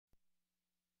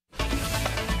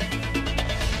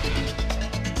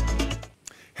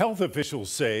Health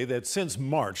officials say that since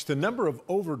March, the number of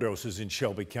overdoses in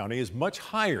Shelby County is much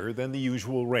higher than the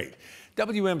usual rate.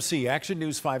 WMC Action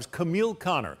News 5's Camille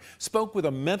Connor spoke with a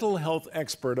mental health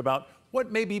expert about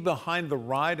what may be behind the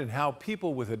ride and how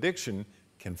people with addiction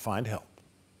can find help.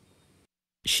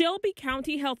 Shelby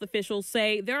County health officials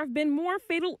say there have been more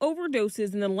fatal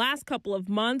overdoses in the last couple of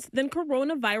months than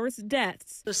coronavirus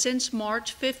deaths. So since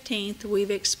March 15th, we've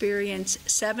experienced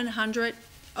 700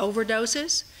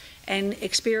 overdoses and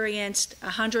experienced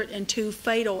 102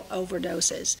 fatal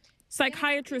overdoses.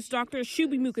 Psychiatrist Dr.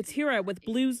 Shubi Mukatira with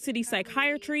Blues City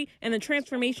Psychiatry and the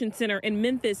Transformation Center in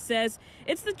Memphis says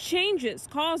it's the changes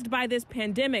caused by this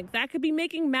pandemic that could be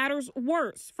making matters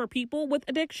worse for people with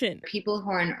addiction. People who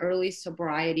are in early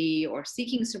sobriety or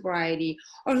seeking sobriety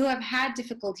or who have had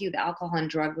difficulty with alcohol and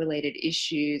drug-related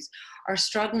issues are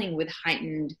struggling with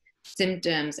heightened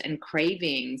symptoms and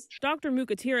cravings. Dr.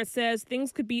 Mukatira says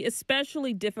things could be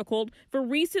especially difficult for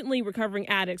recently recovering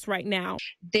addicts right now.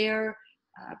 Their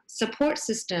support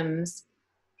systems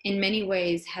in many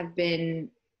ways have been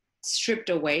stripped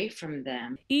away from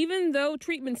them. Even though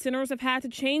treatment centers have had to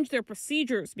change their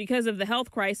procedures because of the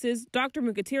health crisis, Dr.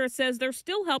 Mukatira says there's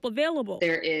still help available.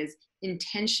 There is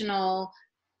intentional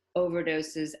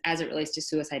overdoses as it relates to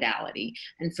suicidality.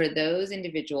 And for those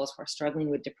individuals who are struggling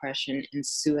with depression and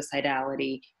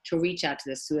suicidality, to reach out to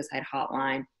the suicide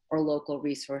hotline or local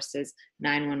resources,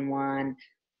 911,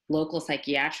 local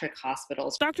psychiatric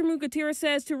hospitals. Dr. Mukatira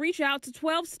says to reach out to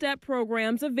 12-step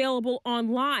programs available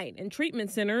online and treatment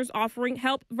centers offering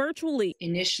help virtually.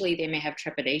 Initially, they may have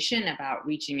trepidation about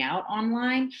reaching out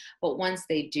online, but once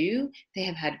they do, they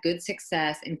have had good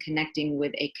success in connecting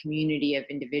with a community of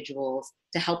individuals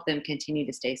to help them continue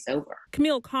to stay sober.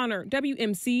 Camille Connor,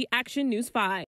 WMC Action News 5.